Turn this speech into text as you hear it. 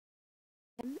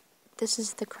This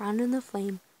is The Crown and the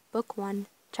Flame, Book 1,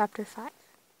 Chapter 5.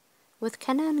 With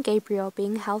Kenna and Gabriel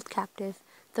being held captive,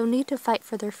 they'll need to fight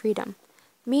for their freedom.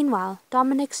 Meanwhile,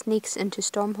 Dominic sneaks into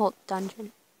Stormholt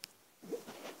Dungeon.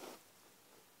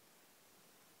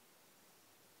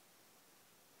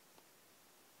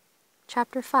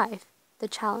 Chapter 5, The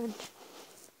Challenge.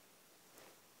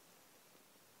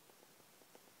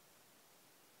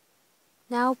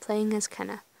 Now playing as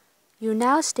Kenna. You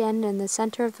now stand in the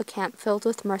center of a camp filled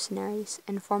with mercenaries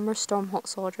and former Stormholt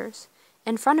soldiers.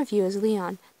 In front of you is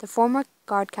Leon, the former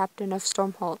guard captain of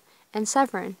Stormholt, and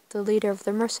Severin, the leader of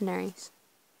the mercenaries.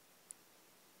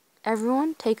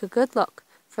 Everyone, take a good look.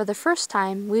 For the first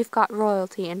time, we've got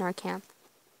royalty in our camp.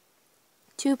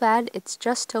 Too bad it's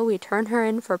just till we turn her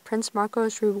in for Prince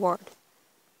Marco's reward.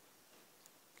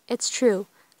 It's true.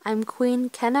 I'm Queen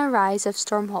Kenna Rise of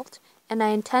Stormholt, and I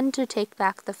intend to take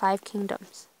back the 5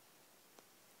 kingdoms.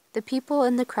 The people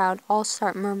in the crowd all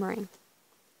start murmuring.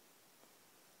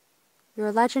 Your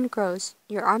legend grows.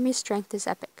 Your army's strength is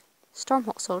epic.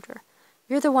 Stormholt soldier,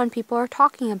 you're the one people are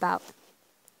talking about.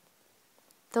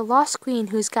 The lost queen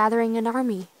who's gathering an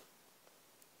army.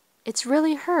 It's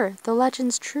really her. The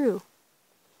legend's true.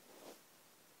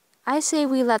 I say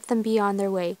we let them be on their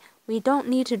way. We don't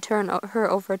need to turn her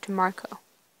over to Marco.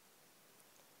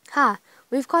 Ha!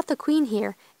 We've got the queen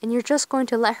here, and you're just going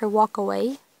to let her walk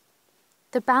away?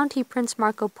 The bounty Prince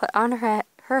Marco put on her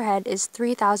head is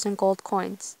 3,000 gold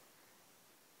coins.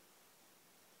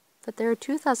 But there are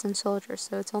 2,000 soldiers,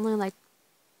 so it's only like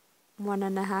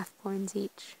 1.5 coins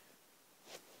each.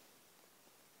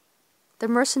 The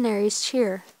mercenaries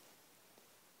cheer.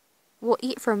 We'll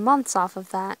eat for months off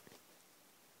of that.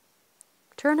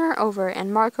 Turn her over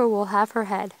and Marco will have her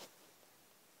head.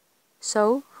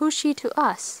 So, who's she to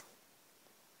us?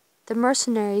 The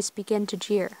mercenaries begin to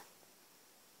jeer.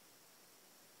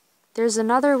 There's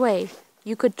another way.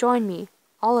 You could join me,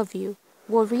 all of you.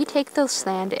 We'll retake this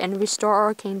land and restore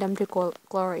our kingdom to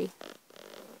glory.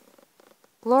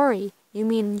 Glory? You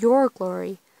mean your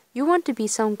glory. You want to be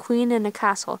some queen in a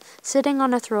castle, sitting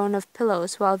on a throne of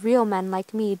pillows while real men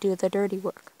like me do the dirty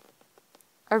work.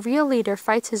 A real leader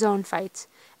fights his own fights.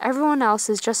 Everyone else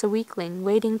is just a weakling,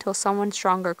 waiting till someone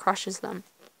stronger crushes them.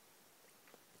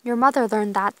 Your mother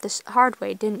learned that the hard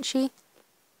way, didn't she?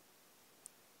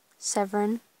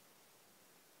 Severin.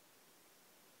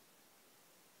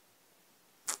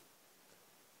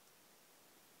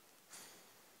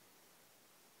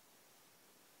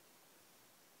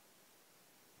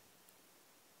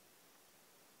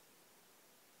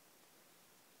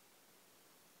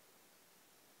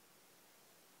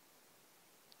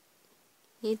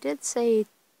 He did say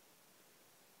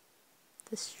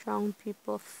the strong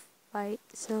people fight,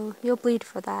 so you'll bleed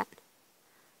for that.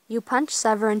 You punch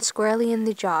Severin squarely in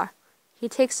the jaw. He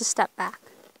takes a step back.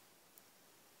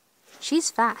 She's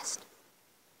fast.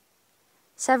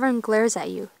 Severin glares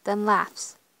at you, then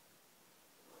laughs.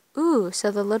 Ooh, so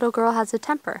the little girl has a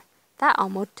temper. That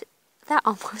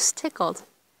almost tickled.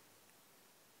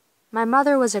 My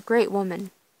mother was a great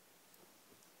woman.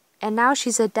 And now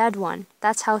she's a dead one.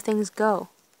 That's how things go.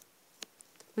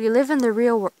 We live in the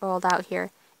real world out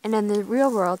here, and in the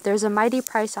real world there's a mighty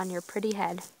price on your pretty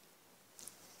head.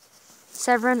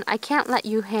 Severin, I can't let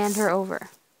you hand her over.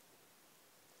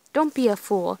 Don't be a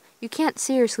fool. You can't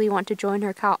seriously want to join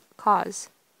her cause.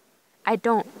 I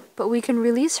don't, but we can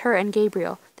release her and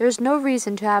Gabriel. There's no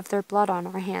reason to have their blood on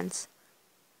our hands.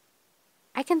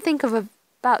 I can think of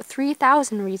about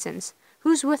 3,000 reasons.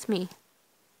 Who's with me?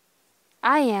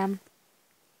 I am.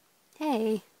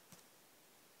 Hey.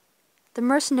 The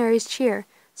mercenaries cheer.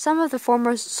 Some of the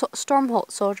former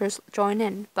Stormholt soldiers join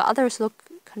in, but others look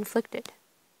conflicted.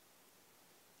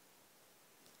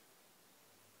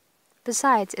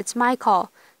 Besides, it's my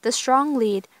call. The strong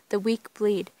lead, the weak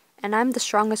bleed, and I'm the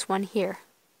strongest one here.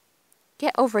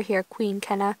 Get over here, Queen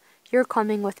Kenna. You're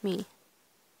coming with me.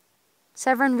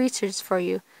 Severin reaches for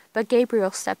you, but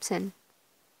Gabriel steps in.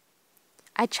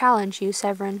 I challenge you,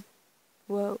 Severin.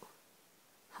 Whoa.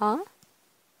 Huh?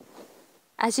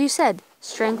 As you said,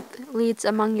 strength leads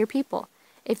among your people.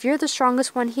 If you're the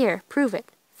strongest one here, prove it.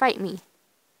 Fight me.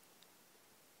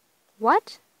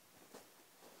 What?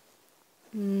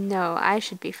 No, I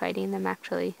should be fighting them,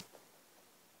 actually.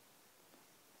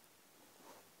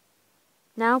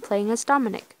 Now playing as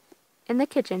Dominic. In the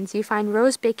kitchens, you find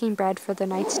Rose baking bread for the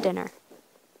night's dinner.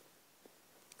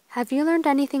 Have you learned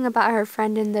anything about her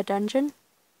friend in the dungeon?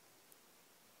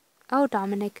 Oh,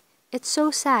 Dominic, it's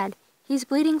so sad. He's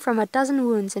bleeding from a dozen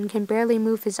wounds and can barely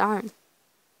move his arm.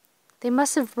 They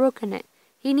must have broken it.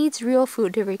 He needs real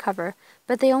food to recover,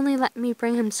 but they only let me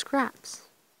bring him scraps.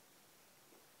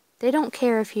 They don't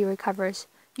care if he recovers.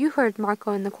 You heard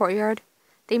Marco in the courtyard.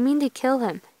 They mean to kill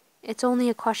him. It's only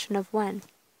a question of when.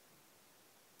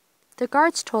 The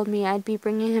guards told me I'd be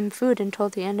bringing him food until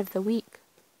the end of the week.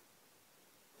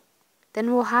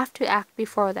 Then we'll have to act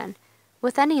before then.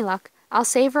 With any luck, I'll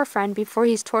save our friend before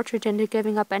he's tortured into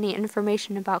giving up any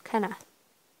information about Kenna.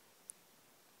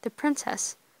 The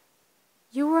princess.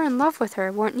 You were in love with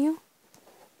her, weren't you?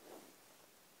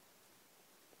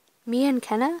 Me and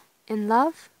Kenna? In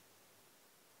love?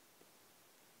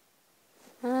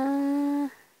 You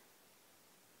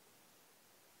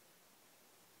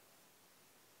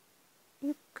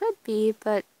could be,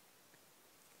 but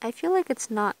I feel like it's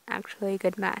not actually a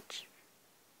good match.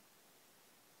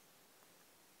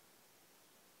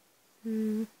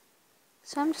 So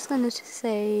I'm just going to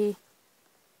say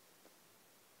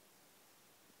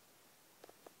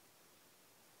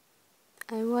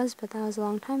I was, but that was a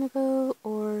long time ago,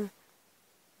 or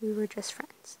we were just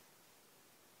friends.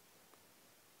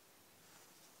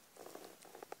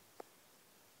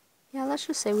 Yeah, let's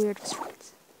just say we were just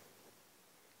friends.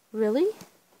 Really?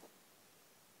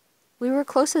 We were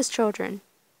close as children,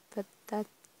 but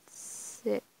that's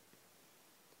it.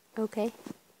 Okay.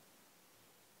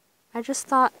 I just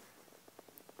thought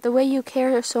the way you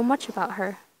care so much about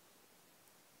her.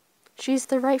 She's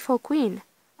the rightful queen.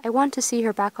 I want to see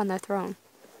her back on the throne.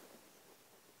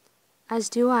 As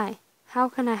do I. How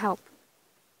can I help?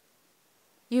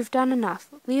 You've done enough.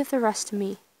 Leave the rest to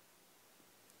me.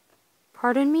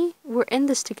 Pardon me? We're in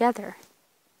this together.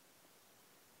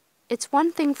 It's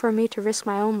one thing for me to risk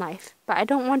my own life, but I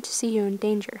don't want to see you in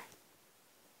danger.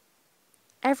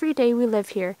 Every day we live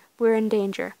here, we're in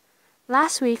danger.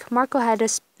 Last week, Marco had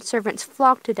his servants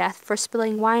flogged to death for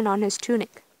spilling wine on his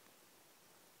tunic.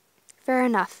 Fair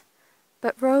enough.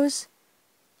 But Rose,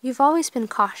 you've always been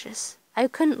cautious. I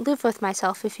couldn't live with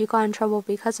myself if you got in trouble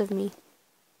because of me.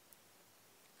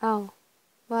 Oh,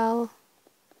 well...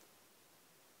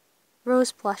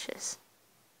 Rose blushes.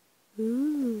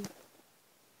 Ooh.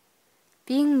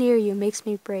 Being near you makes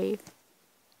me brave.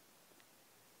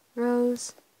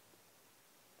 Rose,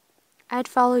 I'd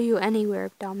follow you anywhere,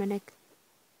 Dominic.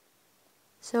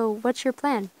 So, what's your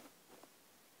plan?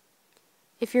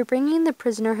 If you're bringing the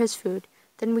prisoner his food,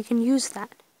 then we can use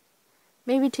that.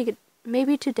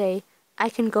 Maybe today I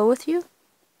can go with you?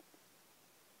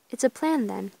 It's a plan,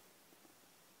 then.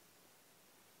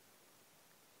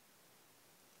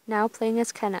 Now playing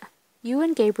as Kenna. You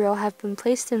and Gabriel have been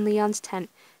placed in Leon's tent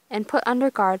and put under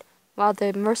guard while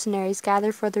the mercenaries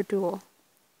gather for their duel.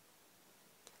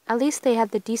 At least they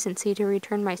had the decency to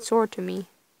return my sword to me.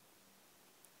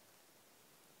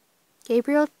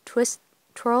 Gabriel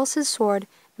twirls his sword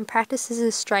and practices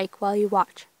his strike while you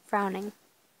watch, frowning.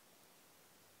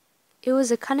 It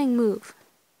was a cunning move.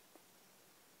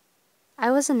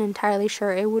 I wasn't entirely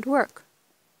sure it would work.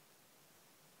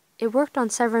 It worked on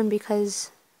Severin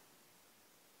because...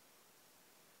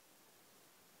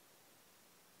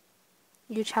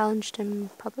 You challenged him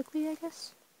publicly, I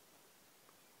guess?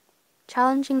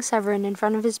 Challenging Severin in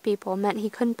front of his people meant he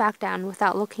couldn't back down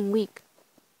without looking weak.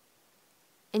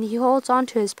 And he holds on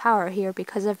to his power here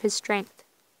because of his strength.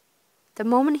 The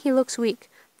moment he looks weak,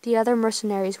 the other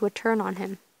mercenaries would turn on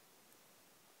him.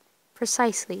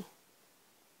 Precisely.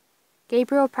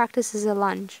 Gabriel practices a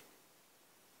lunge.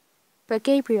 But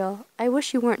Gabriel, I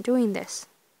wish you weren't doing this.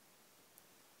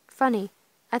 Funny,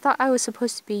 I thought I was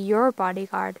supposed to be your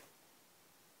bodyguard.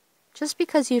 Just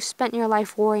because you've spent your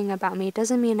life worrying about me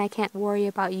doesn't mean I can't worry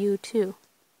about you too.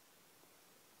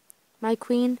 My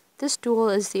queen, this duel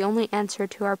is the only answer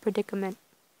to our predicament.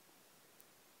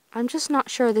 I'm just not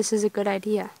sure this is a good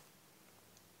idea.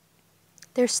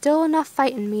 There's still enough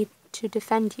fight in me to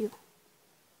defend you.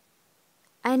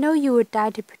 I know you would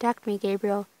die to protect me,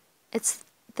 Gabriel. It's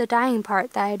the dying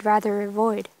part that I'd rather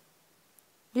avoid.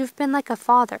 You've been like a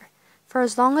father. For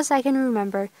as long as I can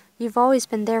remember, you've always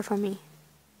been there for me.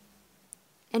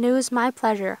 And it was my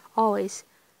pleasure, always.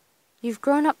 You've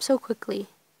grown up so quickly.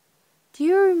 Do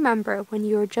you remember when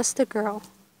you were just a girl?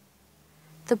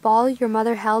 The ball your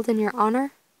mother held in your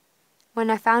honor? When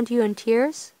I found you in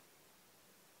tears?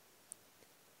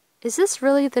 Is this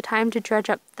really the time to dredge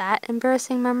up that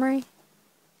embarrassing memory?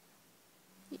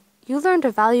 You learned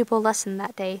a valuable lesson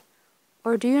that day,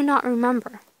 or do you not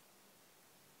remember?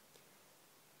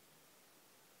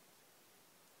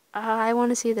 I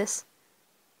want to see this.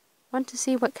 Want to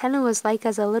see what Kenna was like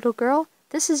as a little girl?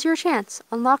 This is your chance.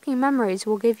 Unlocking memories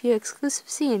will give you exclusive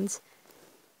scenes,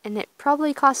 and it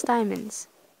probably costs diamonds.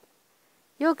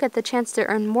 You'll get the chance to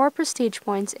earn more prestige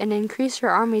points and increase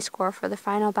your army score for the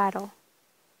final battle.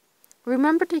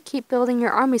 Remember to keep building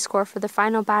your army score for the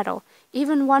final battle.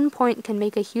 Even 1 point can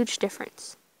make a huge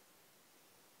difference.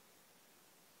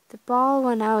 ball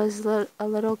when I was a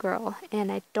little girl,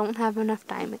 and I don't have enough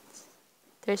diamonds.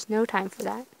 There's no time for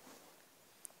that.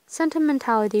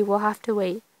 Sentimentality will have to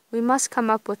wait. We must come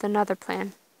up with another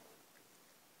plan.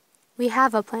 We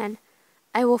have a plan.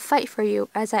 I will fight for you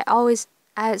as I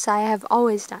have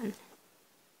always done.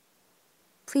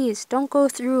 Please, don't go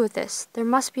through with this. There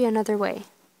must be another way.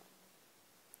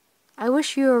 I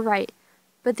wish you were right,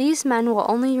 but these men will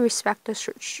only respect a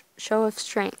show of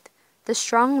strength. The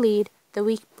strong lead, the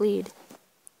weak bleed.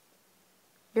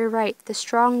 You're right, the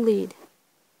strong lead.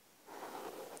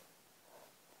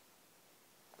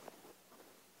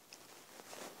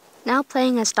 Now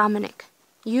playing as Dominic.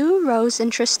 You, Rose,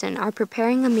 and Tristan are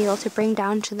preparing a meal to bring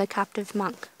down to the captive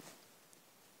monk.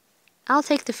 I'll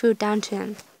take the food down to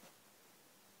him.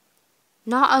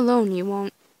 Not alone, you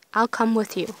won't. I'll come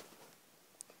with you.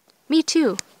 Me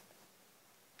too.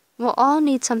 We'll all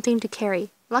need something to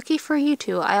carry. Lucky for you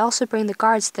two, I also bring the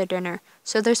guards their dinner,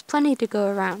 so there's plenty to go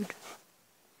around.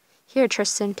 Here,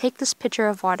 Tristan, take this pitcher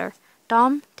of water.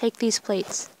 Dom, take these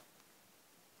plates.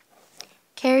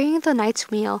 Carrying the night's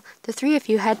meal, the three of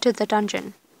you head to the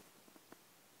dungeon.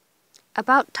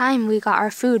 About time we got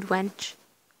our food, wench.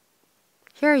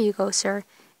 Here you go, sir.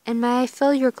 And may I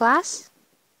fill your glass?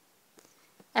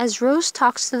 As Rose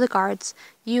talks to the guards,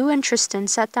 you and Tristan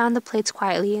set down the plates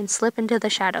quietly and slip into the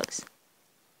shadows.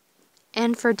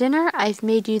 And for dinner, I've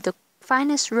made you the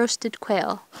finest roasted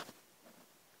quail.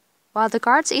 While the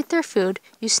guards eat their food,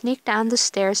 you sneak down the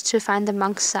stairs to find the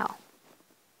monk's cell.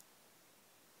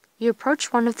 You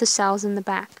approach one of the cells in the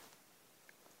back.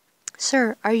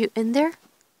 Sir, are you in there?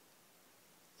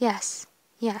 Yes,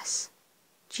 yes.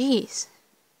 Jeez.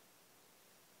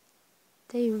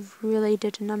 They really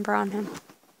did a number on him.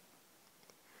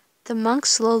 The monk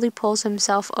slowly pulls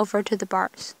himself over to the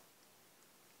bars.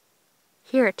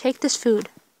 Here, take this food.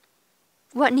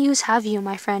 What news have you,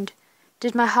 my friend?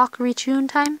 Did my hawk reach you in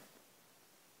time?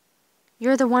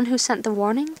 You're the one who sent the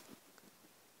warning?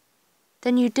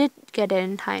 Then you did get it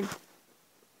in time.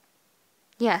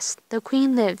 Yes, the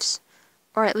queen lives,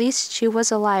 or at least she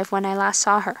was alive when I last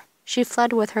saw her. She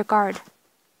fled with her guard.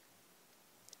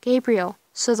 Gabriel,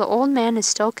 so the old man is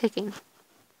still kicking.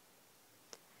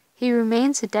 He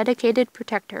remains a dedicated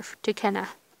protector to Kenna.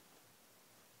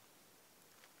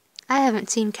 I haven't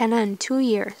seen Kenna in 2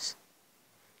 years.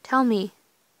 Tell me.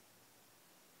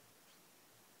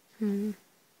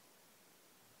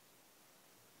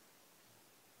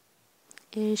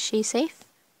 Is she safe?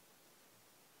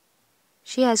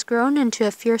 She has grown into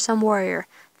a fearsome warrior.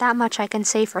 That much I can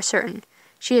say for certain.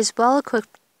 She is well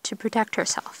equipped to protect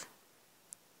herself.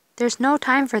 There's no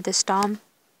time for this, Dom.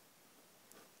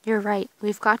 You're right.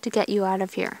 We've got to get you out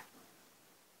of here.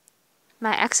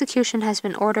 My execution has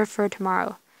been ordered for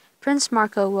tomorrow. Prince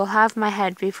Marco will have my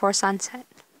head before sunset.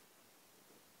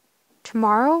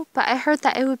 Tomorrow? But I heard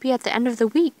that it would be at the end of the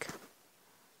week.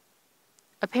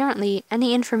 Apparently,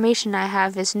 any information I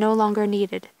have is no longer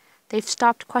needed. They've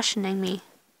stopped questioning me.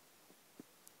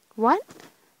 What?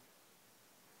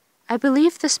 I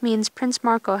believe this means Prince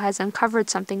Marco has uncovered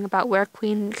something about where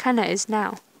Queen Kenna is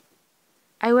now.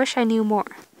 I wish I knew more.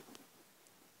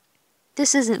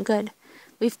 This isn't good.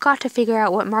 We've got to figure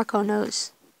out what Marco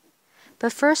knows.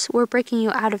 But first, we're breaking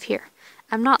you out of here.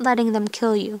 I'm not letting them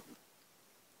kill you.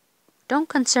 Don't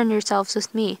concern yourselves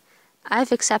with me.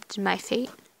 I've accepted my fate.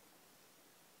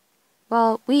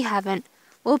 Well, we haven't.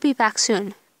 We'll be back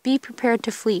soon. Be prepared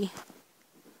to flee.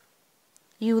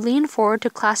 You lean forward to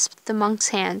clasp the monk's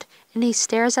hand, and he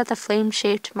stares at the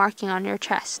flame-shaped marking on your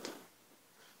chest.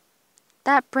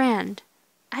 That brand.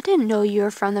 I didn't know you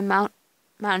were from the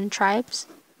mountain tribes.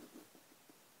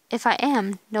 If I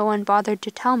am, no one bothered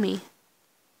to tell me.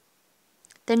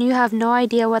 Then you have no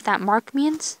idea what that mark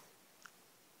means?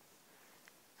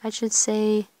 I should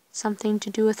say something to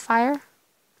do with fire?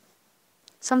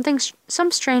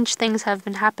 Some strange things have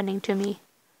been happening to me.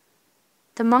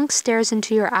 The monk stares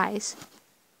into your eyes.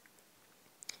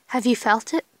 Have you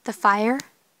felt it? The fire?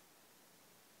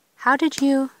 How did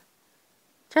you...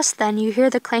 Just then you hear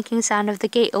the clanking sound of the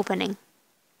gate opening.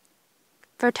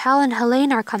 Vertel and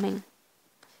Helene are coming.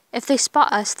 If they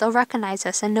spot us, they'll recognize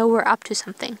us and know we're up to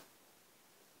something.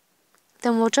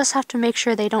 Then we'll just have to make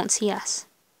sure they don't see us.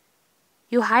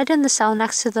 You hide in the cell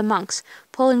next to the monks,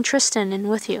 pulling Tristan in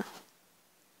with you.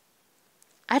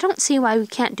 I don't see why we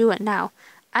can't do it now.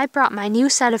 I brought my new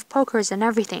set of pokers and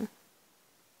everything.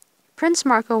 Prince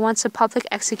Marco wants a public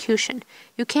execution.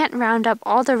 You can't round up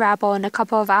all the rabble in a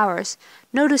couple of hours.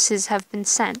 Notices have been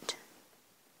sent.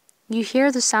 You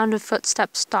hear the sound of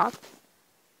footsteps stop.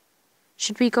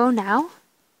 Should we go now?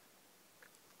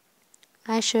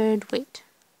 I should wait.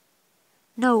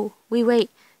 No, we wait.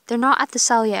 They're not at the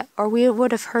cell yet, or we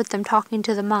would have heard them talking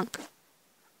to the monk.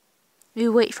 We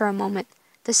wait for a moment.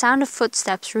 The sound of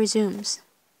footsteps resumes.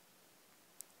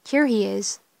 Here he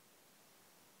is.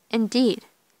 Indeed,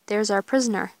 there's our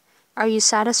prisoner. Are you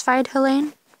satisfied,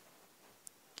 Helene?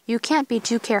 You can't be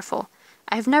too careful.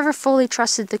 I've never fully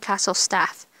trusted the castle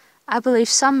staff. I believe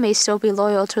some may still be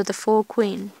loyal to the full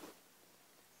queen.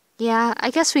 Yeah, I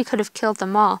guess we could have killed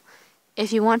them all,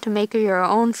 if you want to make your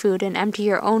own food and empty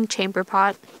your own chamber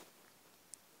pot.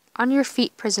 On your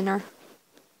feet, prisoner.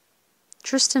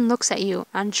 Tristan looks at you,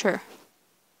 unsure.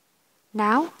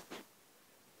 Now?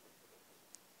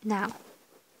 Now.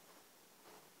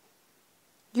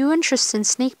 You and Tristan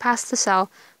sneak past the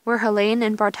cell where Helene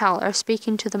and Bartel are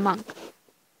speaking to the monk.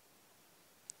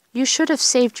 You should have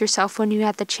saved yourself when you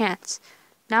had the chance.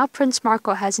 Now Prince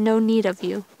Marco has no need of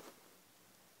you.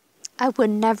 I would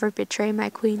never betray my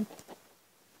queen.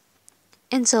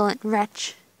 Insolent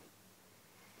wretch.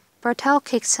 Bartel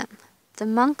kicks him. The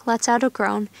monk lets out a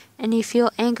groan, and you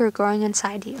feel anger growing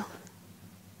inside you.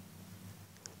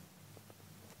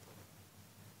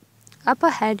 Up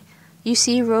ahead, you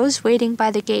see Rose waiting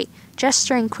by the gate,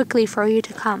 gesturing quickly for you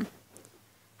to come.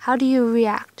 How do you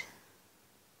react?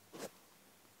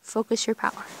 Focus your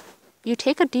power. You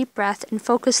take a deep breath and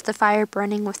focus the fire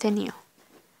burning within you.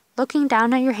 Looking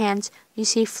down at your hands, you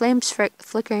see flames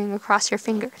flickering across your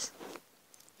fingers.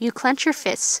 You clench your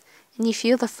fists, and you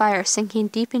feel the fire sinking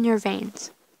deep in your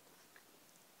veins.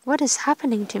 What is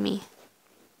happening to me?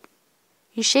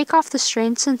 You shake off the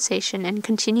strange sensation and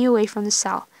continue away from the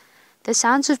cell. The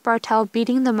sounds of Bartel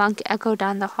beating the monk echo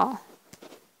down the hall.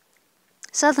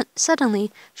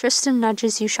 Suddenly, Tristan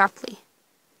nudges you sharply.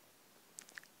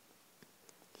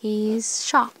 He's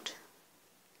shocked.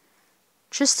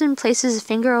 Tristan places a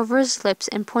finger over his lips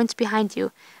and points behind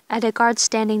you, at a guard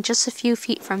standing just a few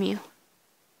feet from you.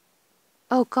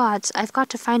 Oh gods, I've got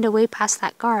to find a way past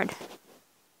that guard.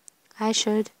 I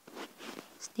should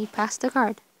sneak past the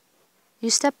guard.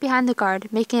 You step behind the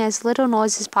guard, making as little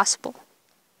noise as possible.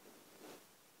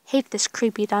 Hate this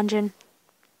creepy dungeon.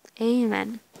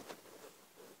 Amen.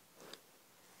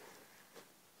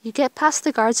 You get past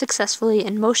the guard successfully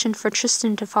and motion for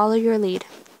Tristan to follow your lead.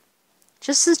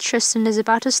 Just as Tristan is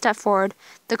about to step forward,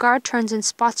 the guard turns and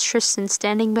spots Tristan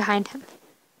standing behind him.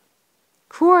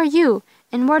 Who are you,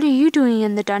 and what are you doing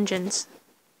in the dungeons?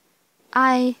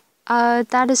 That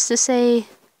is to say...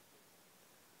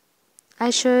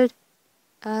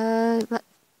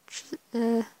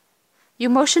 You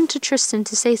motion to Tristan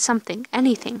to say something,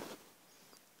 anything.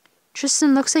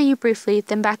 Tristan looks at you briefly,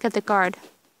 then back at the guard.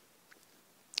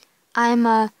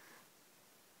 Oh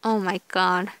my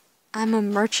god. I'm a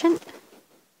merchant?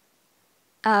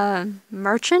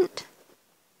 Merchant?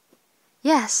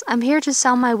 Yes, I'm here to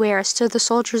sell my wares to the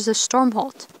soldiers of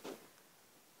Stormholt.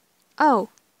 Oh,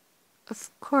 of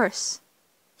course.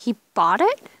 He bought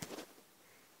it?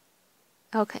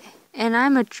 Okay, and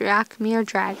I'm a Drakmir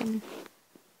dragon.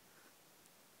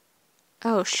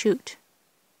 Oh, shoot.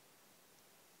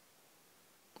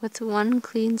 With one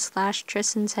clean slash,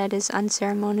 Tristan's head is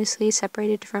unceremoniously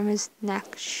separated from his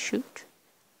neck. Shoot.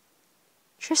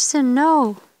 Tristan,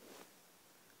 no!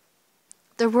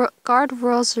 The guard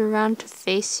whirls around to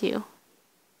face you.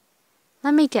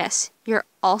 Let me guess, you're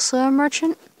also a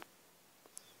merchant?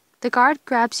 The guard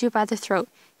grabs you by the throat.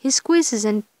 He squeezes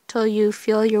until you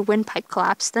feel your windpipe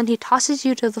collapse, then he tosses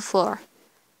you to the floor.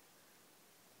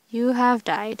 You have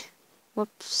died.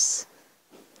 Whoops.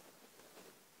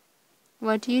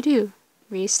 What do?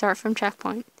 Restart from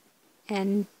checkpoint.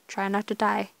 And try not to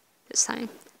die this time.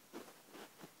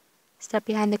 Step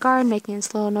behind the guard, making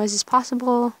as little noise as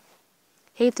possible.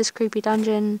 Hate this creepy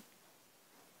dungeon.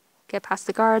 Get past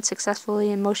the guard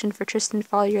successfully and motion for Tristan to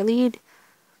follow your lead.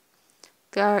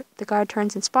 The guard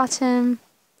turns and spots him.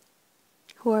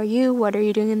 Who are you? What are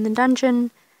you doing in the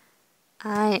dungeon?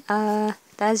 That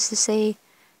is to say,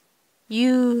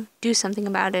 you do something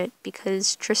about it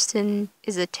because Tristan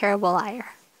is a terrible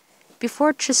liar.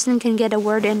 Before Tristan can get a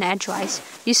word in edgewise,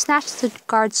 you snatch the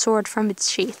guard's sword from its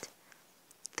sheath.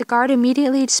 The guard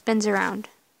immediately spins around.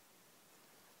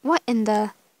 What in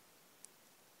the...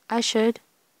 I should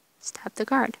stab the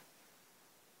guard.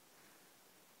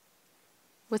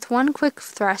 With one quick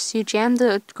thrust, you jam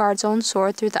the guard's own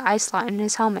sword through the eye slot in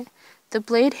his helmet. The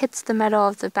blade hits the metal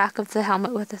of the back of the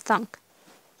helmet with a thunk.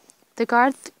 The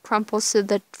guard crumples to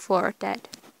the floor, dead.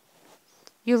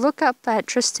 You look up at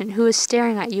Tristan, who is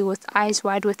staring at you with eyes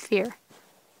wide with fear.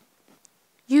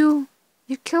 You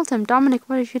killed him. Dominic,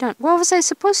 what have you done? What was I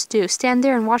supposed to do? Stand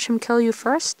there and watch him kill you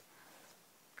first?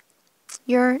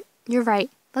 You're right.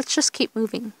 Let's just keep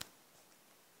moving.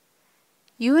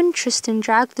 You and Tristan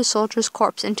drag the soldier's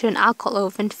corpse into an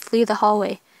alcove and flee the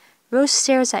hallway. Rose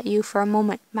stares at you for a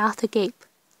moment, mouth agape.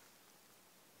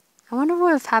 I wonder what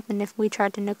would have happened if we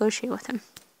tried to negotiate with him.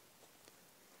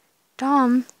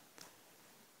 Dom.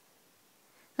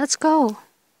 Let's go.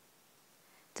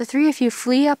 The three of you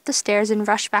flee up the stairs and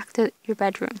rush back to your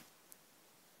bedroom.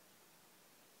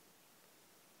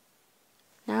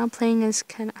 Now playing as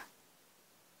Kenna.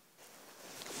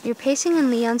 You're pacing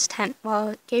in Leon's tent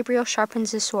while Gabriel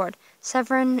sharpens his sword.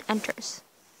 Severin enters.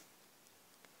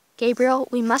 Gabriel,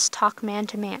 we must talk man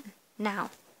to man.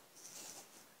 Now.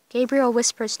 Gabriel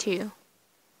whispers to you.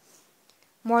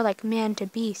 More like man to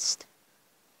beast.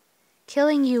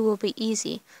 Killing you will be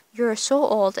easy. You're so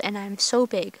old and I'm so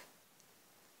big.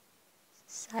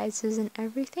 Size isn't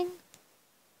everything?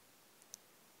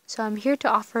 So I'm here to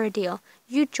offer a deal.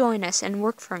 You join us and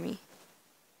work for me.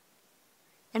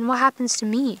 And what happens to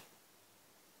me?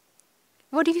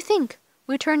 What do you think?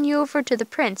 We turn you over to the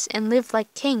prince and live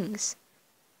like kings.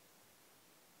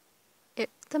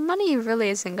 The money really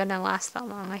isn't gonna last that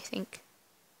long, I think.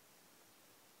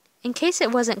 In case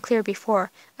it wasn't clear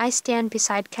before, I stand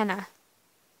beside Kenna.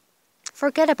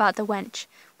 Forget about the wench.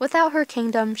 Without her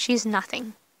kingdom, she's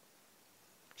nothing.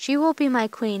 She will be my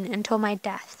queen until my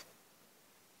death.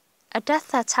 A death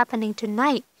that's happening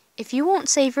tonight. If you won't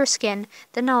save your skin,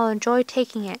 then I'll enjoy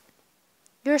taking it.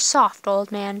 You're soft,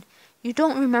 old man. You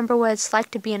don't remember what it's like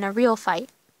to be in a real fight.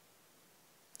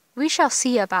 We shall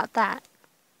see about that.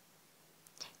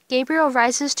 Gabriel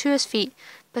rises to his feet,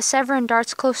 but Severin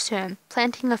darts close to him,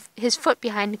 planting his foot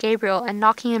behind Gabriel and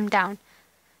knocking him down.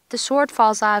 The sword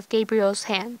falls out of Gabriel's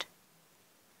hand.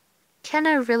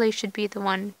 Kenna really should be the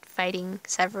one fighting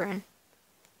Severin.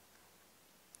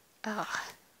 Ugh.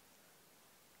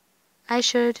 I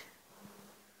should.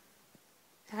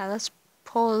 Yeah, let's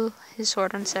pull his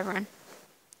sword on Severin.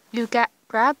 You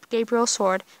grab Gabriel's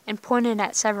sword and point it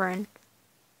at Severin.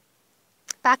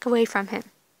 Back away from him.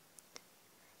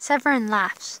 Severin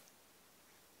laughs.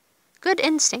 Good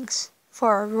instincts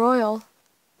for a royal.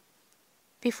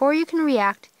 Before you can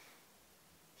react,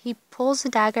 he pulls the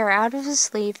dagger out of his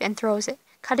sleeve and throws it,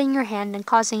 cutting your hand and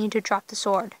causing you to drop the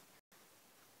sword.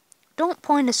 Don't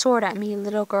point a sword at me,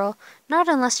 little girl, not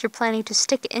unless you're planning to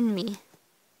stick it in me.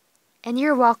 And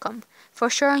you're welcome, for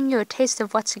showing you a taste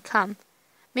of what's to come.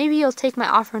 Maybe you'll take my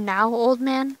offer now, old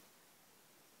man?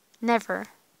 Never.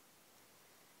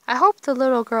 I hope the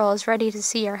little girl is ready to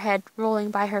see our head rolling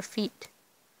by her feet.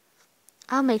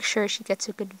 I'll make sure she gets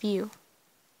a good view.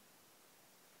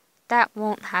 That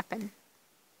won't happen.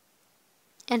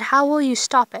 And how will you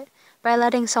stop it? By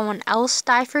letting someone else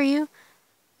die for you?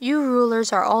 You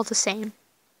rulers are all the same.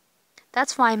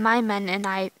 That's why my men and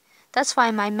I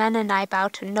bow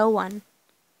to no one.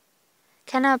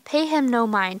 Kenna, pay him no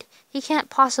mind. He can't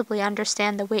possibly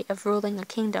understand the weight of ruling a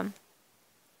kingdom.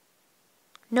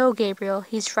 No, Gabriel,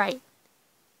 he's right.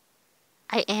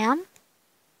 I am?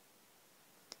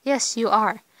 Yes, you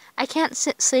are. I can't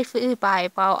sit safely by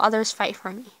while others fight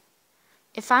for me.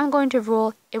 If I'm going to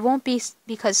rule, it won't be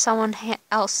because someone handed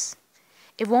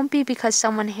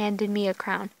me a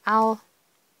crown. I'll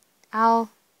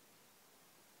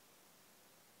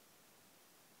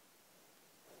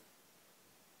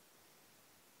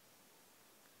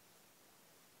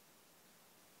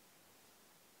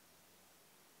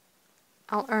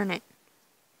earn it.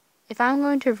 If I'm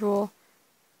going to rule,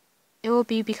 it will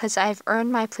be because I've earned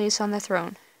my place on the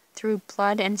throne, through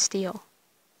blood and steel.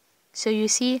 So you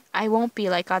see, I won't be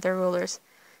like other rulers.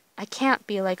 I can't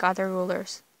be like other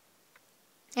rulers.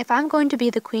 If I'm going to be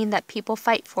the queen that people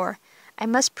fight for, I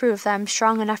must prove that I'm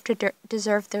strong enough to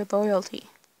deserve their loyalty.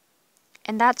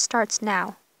 And that starts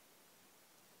now.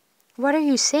 What are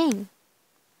you saying?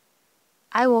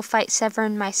 I will fight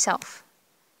Severin myself.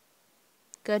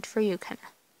 Good for you, Kenna.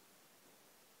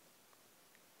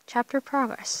 Chapter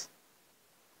Progress.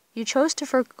 You chose to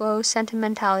forgo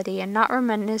sentimentality and not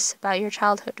reminisce about your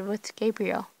childhood with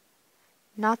Gabriel.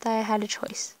 Not that I had a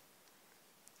choice.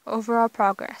 Overall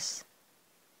progress.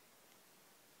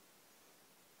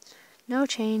 No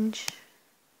change.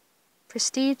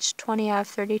 Prestige 20 out of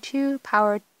 32,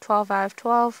 power 12 out of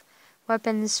 12,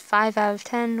 weapons 5 out of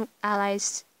 10,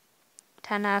 allies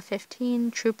 10 out of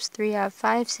 15, troops 3 out of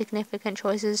 5, significant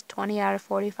choices 20 out of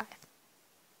 45.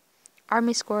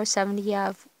 Army score 70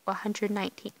 out of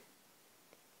 119.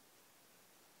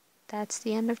 That's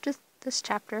the end of this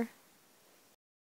chapter.